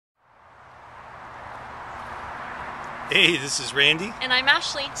Hey, this is Randy. And I'm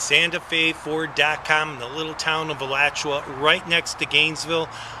Ashley. SantaFeFord.com in the little town of Alachua, right next to Gainesville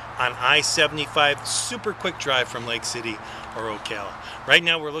on I-75. Super quick drive from Lake City or Ocala. Right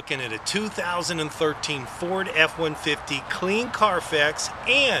now we're looking at a 2013 Ford F-150 clean Carfax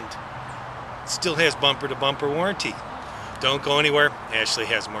and still has bumper-to-bumper warranty. Don't go anywhere. Ashley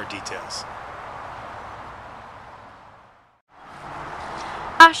has more details.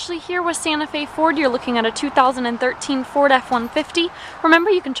 Ashley here with Santa Fe Ford. You're looking at a 2013 Ford F-150. Remember,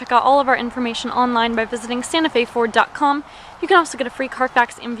 you can check out all of our information online by visiting SantaFeFord.com. You can also get a free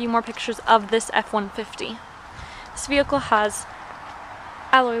Carfax and view more pictures of this F-150. This vehicle has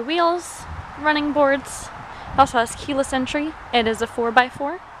alloy wheels, running boards. It also has keyless entry. It is a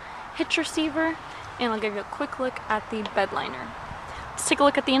 4x4, hitch receiver, and I'll give you a quick look at the bed liner. Let's take a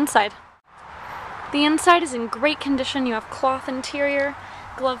look at the inside. The inside is in great condition. You have cloth interior,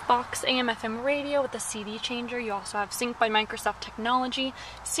 glove box, AM/FM radio with a CD changer. You also have Sync by Microsoft technology,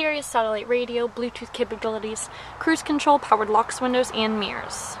 Sirius satellite radio, Bluetooth capabilities, cruise control, powered locks, windows, and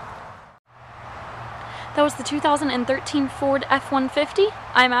mirrors. That was the 2013 Ford F-150.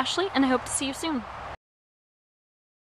 I'm Ashley, and I hope to see you soon.